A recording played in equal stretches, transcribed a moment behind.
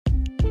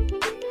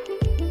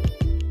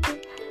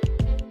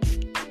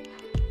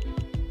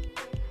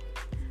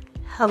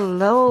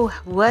hello.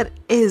 What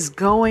is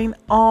going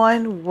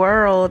on,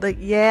 world?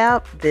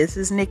 Yep, this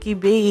is Nikki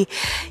B,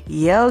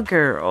 your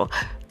girl.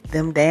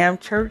 Them damn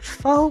church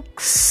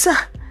folks.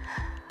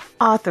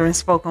 Author and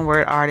spoken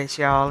word artist,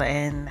 y'all.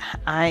 And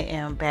I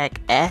am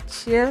back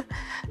at you.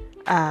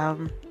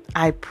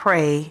 I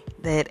pray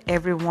that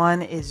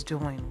everyone is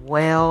doing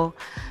well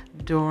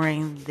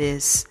during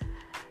this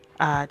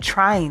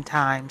trying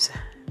times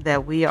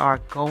that we are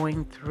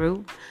going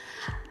through.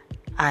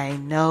 I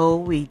know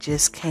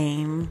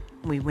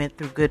we went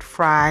through Good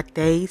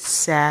Friday,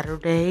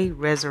 Saturday,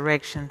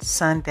 Resurrection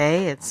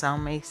Sunday, and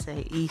some may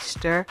say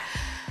Easter.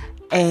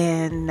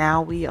 And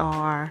now we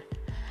are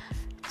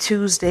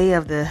Tuesday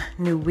of the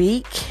new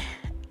week.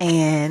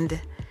 And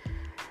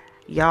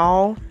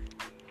y'all,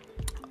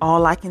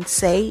 all I can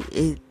say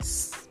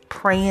is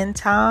praying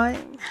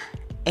time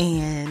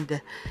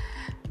and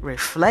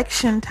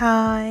reflection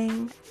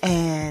time,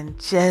 and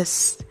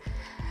just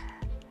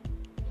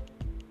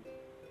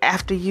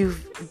after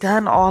you've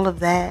done all of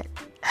that,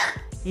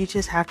 you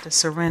just have to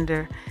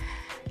surrender,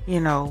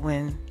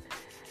 when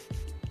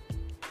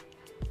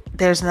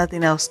there's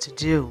nothing else to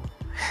do.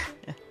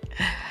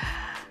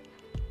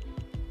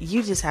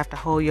 You just have to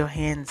hold your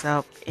hands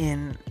up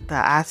in the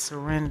I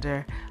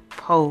surrender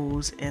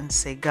pose and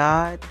say,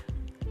 God,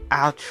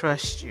 I'll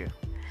trust you.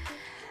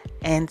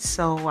 And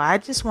so I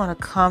just want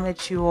to come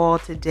at you all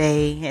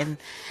today in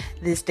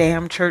this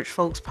damn church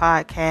folks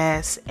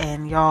podcast,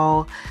 and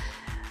y'all,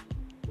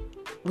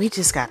 we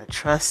just got to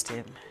trust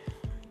him.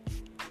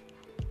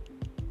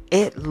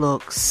 It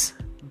looks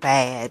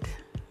bad,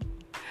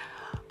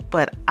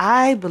 but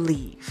I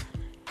believe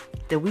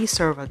that we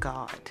serve a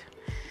God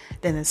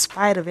that in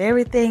spite of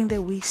everything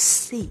that we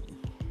see,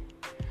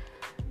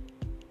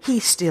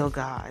 he's still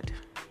God.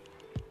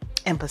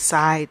 And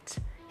besides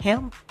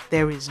him,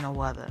 there is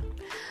no other.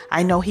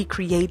 I know he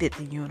created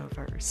the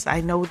universe.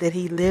 I know that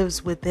he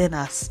lives within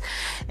us.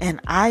 And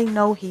I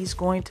know he's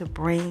going to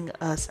bring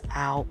us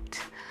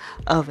out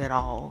of it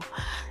all.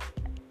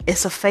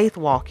 It's a faith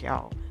walk,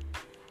 y'all.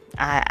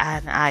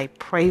 I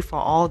pray for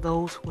all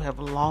those who have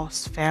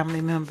lost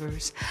family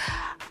members.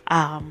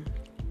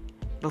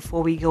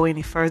 Before we go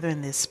any further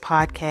in this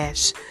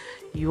podcast,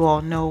 you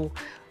all know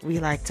we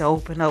like to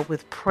open up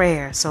with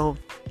prayer. So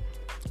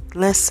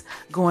let's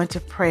go into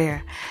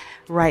prayer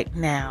right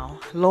now.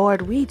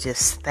 Lord, we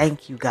just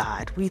thank you,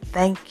 God. We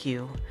thank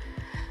you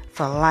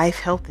for life,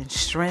 health, and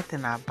strength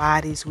in our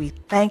bodies. We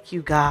thank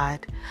you,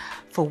 God,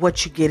 for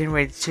what you're getting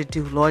ready to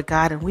do, Lord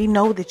God. And we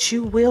know that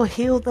you will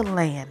heal the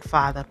land,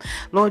 Father.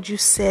 Lord, you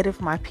said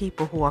if my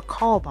people who are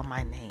called by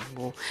my name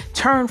will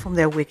turn from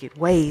their wicked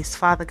ways,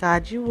 Father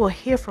God, you will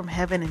hear from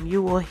heaven and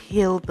you will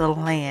heal the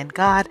land.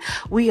 God,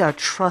 we are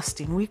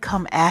trusting. We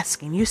come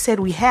asking. You said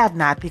we have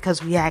not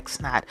because we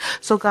ask not.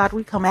 So God,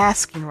 we come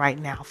asking right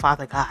now,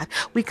 Father God.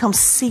 We come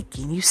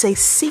seeking. You say,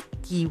 seek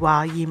ye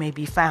while ye may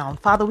be found.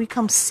 Father, we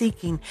come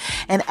seeking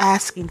and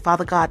asking,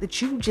 Father God, that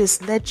you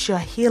just let your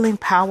healing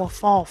power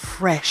fall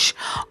fresh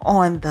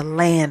on the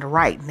land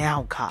right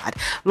now, God.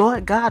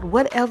 Lord God,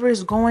 whatever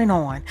is going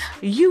on,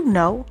 you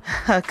know,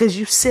 because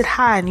you sit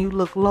high and you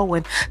look low.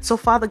 And so,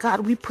 Father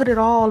God, we put it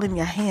all in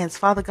your hands.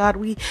 Father God,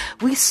 we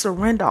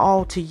surrender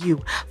all to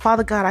you.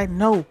 Father God, I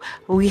know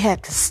we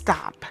had to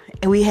stop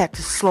and we had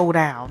to slow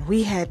down.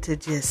 We had to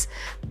just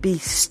be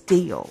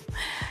still.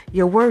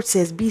 Your word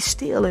says, be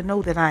still and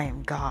know that I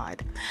am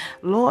God.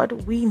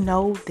 Lord, we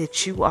know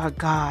that you are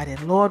God.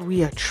 And Lord,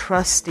 we are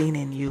trusting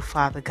in you,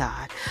 Father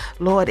God.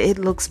 Lord, it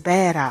looks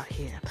bad out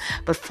here.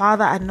 But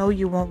Father, I know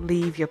you won't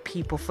leave your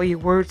people. For your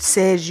word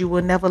says you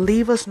will never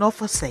leave us nor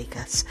forsake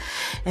us.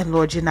 And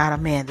Lord, you're not a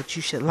man that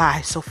you should lie.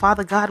 So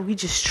Father God, we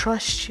just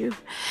trust you.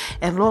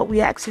 And Lord,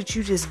 we ask that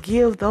you just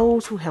give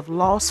those who have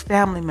lost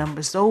family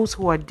members, those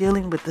who are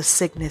dealing with the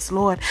sickness,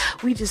 Lord,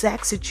 we just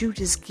ask that you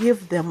just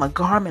give them a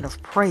garment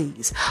of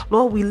praise.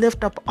 Lord, we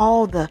lift up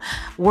all the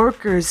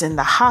workers in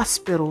the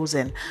hospitals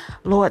and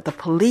Lord, the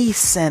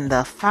police and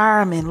the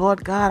firemen,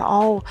 Lord God,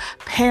 all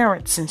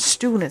parents and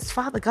students.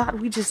 Father God,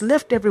 we just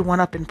lift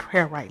everyone up in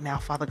prayer right now,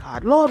 Father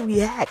God. Lord,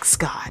 we ask,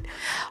 God,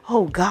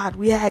 oh God,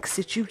 we ask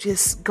that you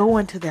just go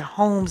into their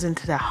homes,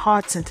 into their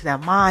hearts, into their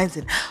minds,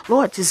 and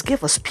Lord, just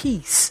give us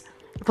peace.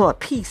 Lord,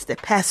 peace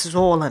that passes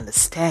all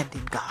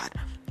understanding, God.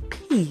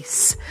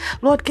 Peace.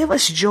 Lord, give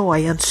us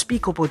joy,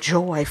 unspeakable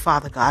joy,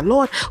 Father God.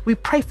 Lord, we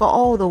pray for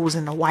all those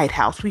in the White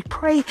House. We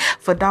pray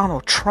for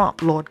Donald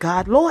Trump, Lord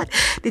God. Lord,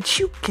 that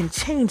you can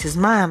change his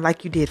mind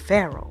like you did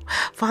Pharaoh,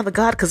 Father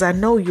God, because I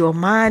know you're a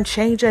mind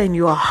changer and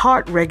you're a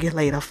heart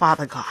regulator,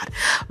 Father God.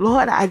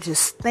 Lord, I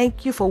just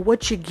thank you for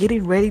what you're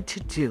getting ready to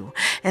do.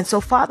 And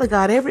so, Father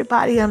God,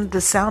 everybody under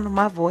the sound of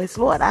my voice,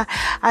 Lord,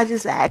 I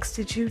just ask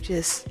that you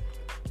just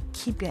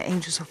keep your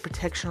angels of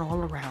protection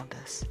all around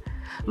us.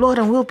 Lord,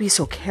 and we'll be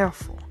so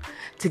careful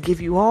to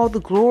give you all the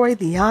glory,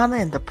 the honor,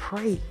 and the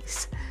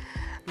praise.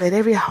 Let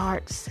every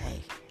heart say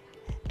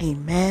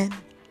amen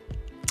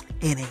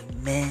and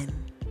amen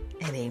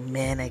and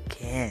amen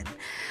again.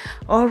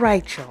 All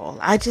right, y'all.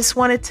 I just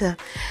wanted to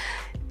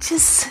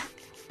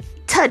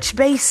touch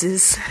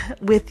bases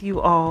with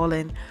you all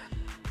and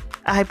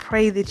I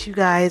pray that you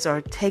guys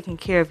are taking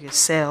care of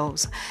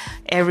yourselves.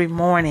 Every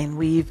morning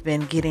we've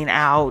been getting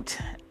out,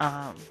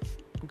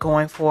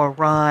 going for a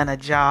run, a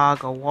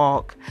jog, a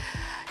walk.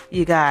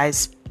 You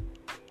guys,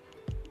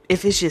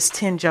 if it's just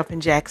 10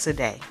 jumping jacks a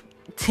day,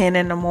 10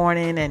 in the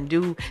morning and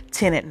do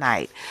 10 at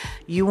night,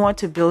 you want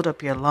to build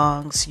up your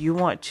lungs. You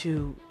want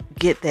to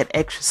get that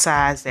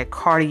exercise, that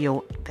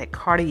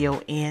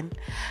cardio in,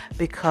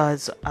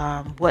 because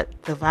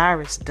what the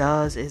virus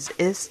does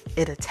is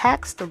it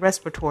attacks the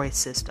respiratory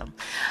system.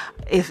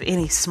 If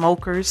any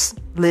smokers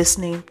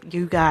listening,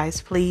 you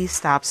guys, please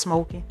stop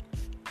smoking.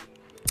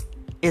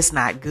 It's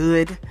not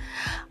good.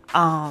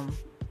 And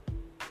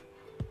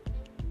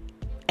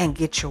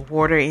get your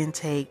water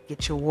intake,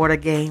 get your water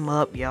game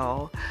up,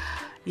 y'all.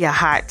 Your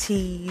hot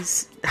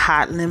teas,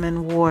 hot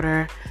lemon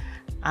water,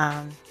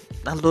 a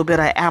little bit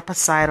of apple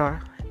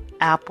cider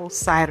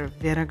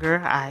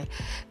vinegar. I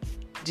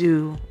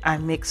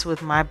mix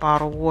with my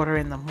bottled water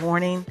in the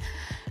morning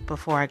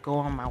before I go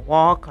on my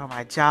walk or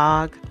my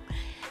jog.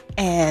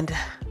 And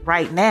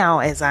right now,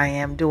 as I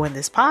am doing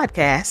this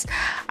podcast,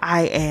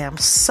 I am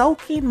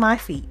soaking my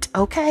feet,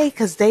 okay?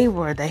 Because they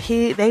were, I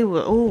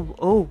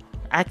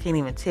can't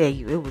even tell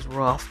you. It was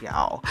rough,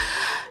 y'all.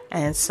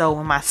 And so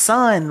when my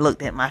son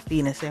looked at my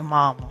feet and said,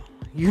 "Mama,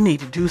 you need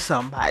to do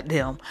something about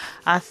them,"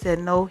 I said,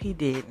 "No, he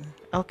didn't."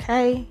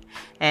 Okay.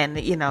 And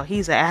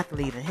he's an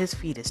athlete and his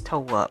feet is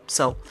toe up.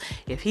 So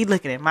if he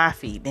looking at my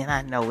feet, then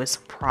I know it's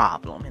a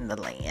problem in the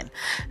land.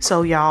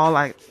 So y'all,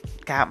 I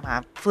got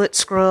my foot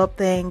scrub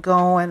thing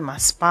going, my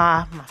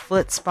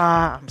foot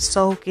spa. I'm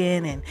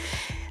soaking and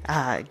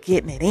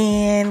getting it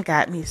in.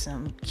 Got me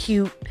some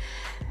cute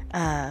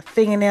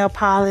fingernail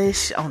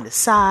polish on the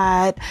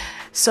side.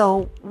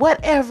 So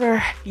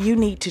whatever you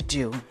need to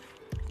do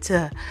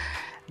to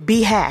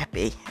be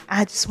happy.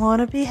 I just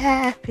want to be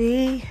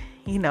happy.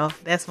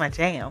 That's my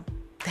jam.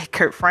 That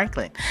Kurt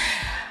Franklin.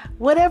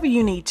 Whatever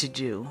you need to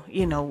do,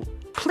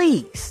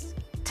 please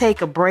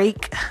take a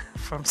break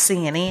from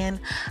CNN.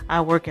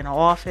 I work in an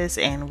office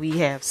and we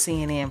have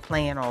CNN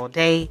playing all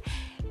day.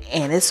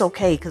 And it's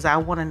okay because I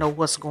want to know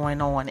what's going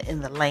on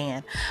in the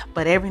land.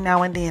 But every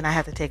now and then I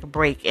have to take a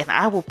break and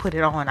I will put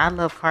it on. I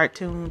love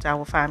cartoons. I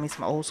will find me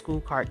some old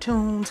school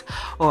cartoons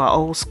or an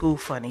old school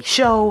funny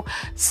show.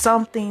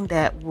 Something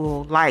that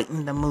will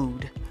lighten the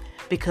mood.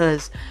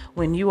 Because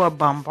when you are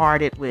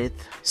bombarded with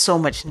so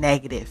much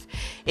negative,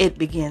 it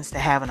begins to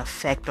have an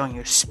effect on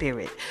your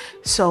spirit.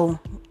 So,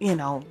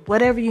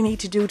 whatever you need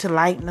to do to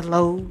lighten the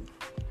load,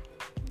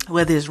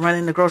 whether it's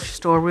running the grocery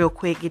store real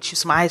quick, get you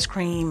some ice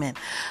cream and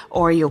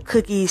Oreo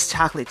cookies,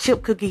 chocolate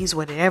chip cookies,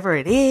 whatever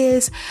it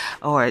is,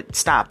 or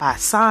stop by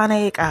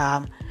Sonic,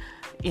 from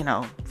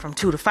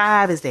 2 to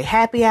 5 is their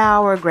happy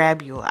hour,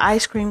 grab you an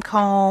ice cream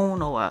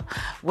cone or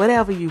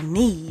whatever you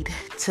need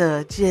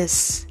to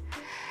just,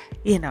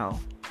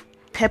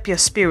 pep your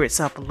spirits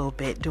up a little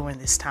bit during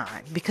this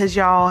time. Because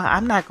y'all,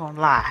 I'm not going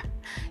to lie,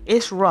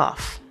 it's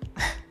rough.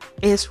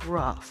 It's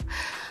rough.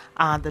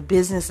 The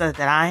business that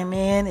I'm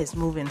in is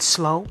moving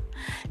slow,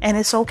 and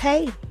it's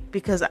okay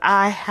because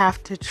I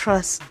have to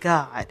trust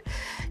God.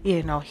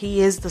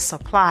 He is the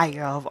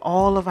supplier of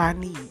all of our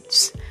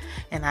needs,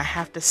 and I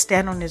have to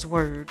stand on His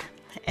word.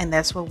 And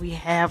that's what we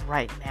have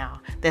right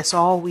now. That's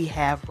all we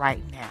have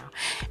right now.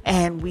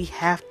 And we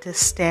have to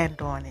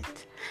stand on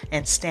it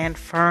and stand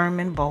firm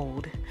and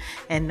bold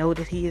and know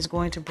that He is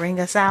going to bring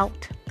us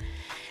out.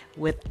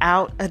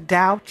 Without a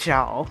doubt,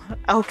 y'all.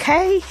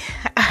 Okay?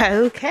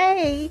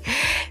 Okay.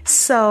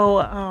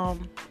 So,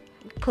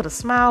 put a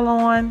smile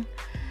on.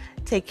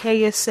 Take care of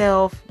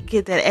yourself.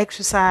 Get that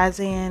exercise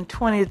in.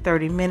 20 to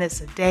 30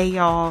 minutes a day,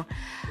 y'all.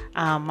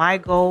 My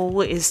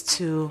goal is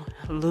to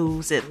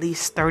lose at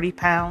least 30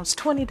 pounds,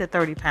 20 to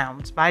 30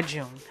 pounds by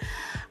June.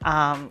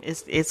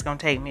 It's going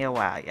to take me a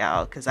while,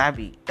 y'all, because I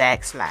be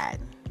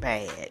backsliding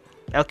bad.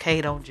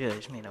 Okay? Don't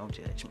judge me.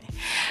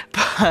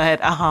 But,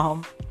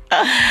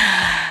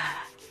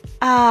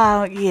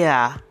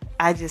 yeah,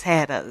 I just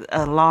had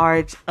a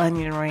large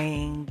onion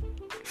ring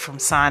from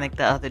Sonic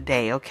the other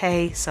day.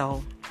 Okay.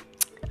 So,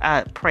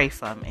 pray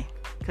for me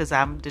because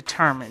I'm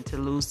determined to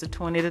lose the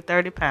 20 to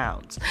 30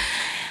 pounds.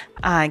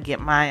 I get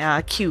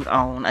my cute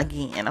on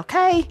again.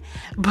 Okay.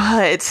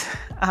 But,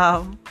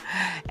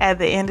 at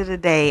the end of the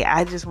day,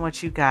 I just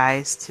want you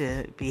guys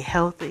to be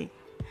healthy.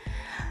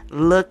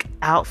 Look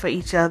out for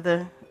each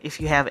other. If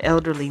you have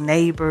elderly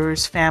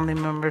neighbors, family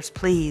members,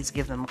 please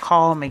give them a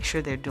call. Make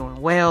sure they're doing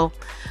well.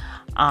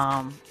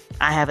 I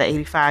have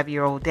an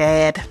 85-year-old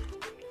dad,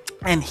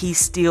 and he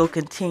still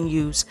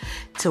continues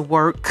to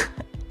work,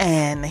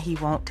 and he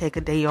won't take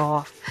a day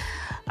off.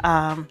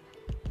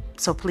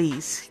 So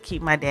please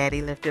keep my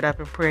daddy lifted up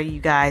in prayer,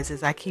 you guys,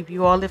 as I keep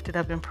you all lifted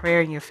up in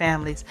prayer and your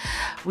families.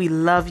 We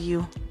love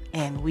you.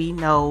 And we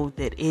know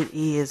that it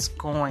is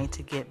going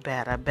to get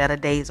better. Better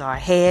days are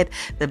ahead.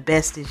 The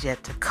best is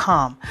yet to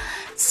come.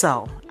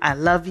 So I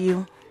love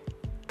you.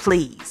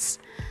 Please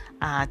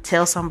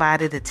tell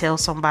somebody to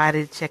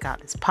check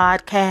out this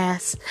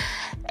podcast.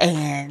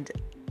 And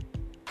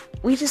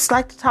we just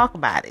like to talk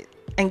about it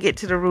and get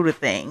to the root of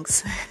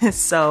things.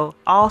 So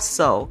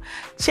also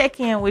check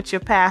in with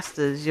your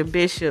pastors, your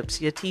bishops,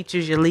 your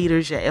teachers, your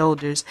leaders, your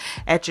elders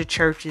at your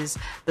churches,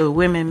 the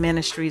women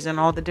ministries and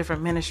all the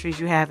different ministries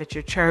you have at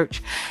your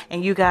church.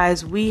 And you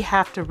guys, we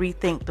have to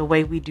rethink the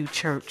way we do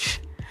church.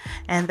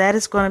 And that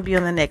is going to be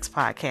on the next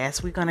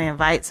podcast. We're going to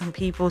invite some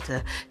people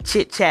to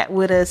chit chat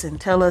with us and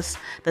tell us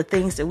the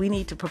things that we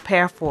need to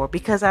prepare for,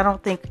 because I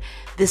don't think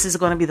this is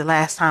going to be the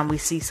last time we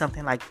see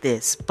something like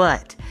this,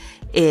 but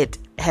it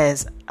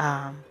has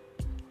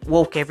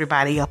woke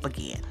everybody up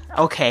again.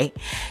 Okay.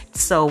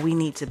 So we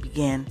need to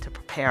begin to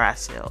prepare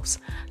ourselves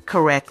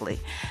correctly.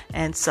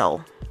 And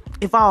so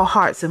if all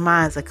hearts and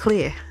minds are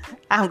clear,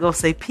 I'm going to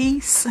say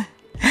peace.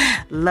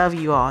 Love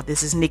you all.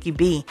 This is Nikki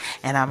B,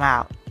 and I'm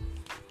out.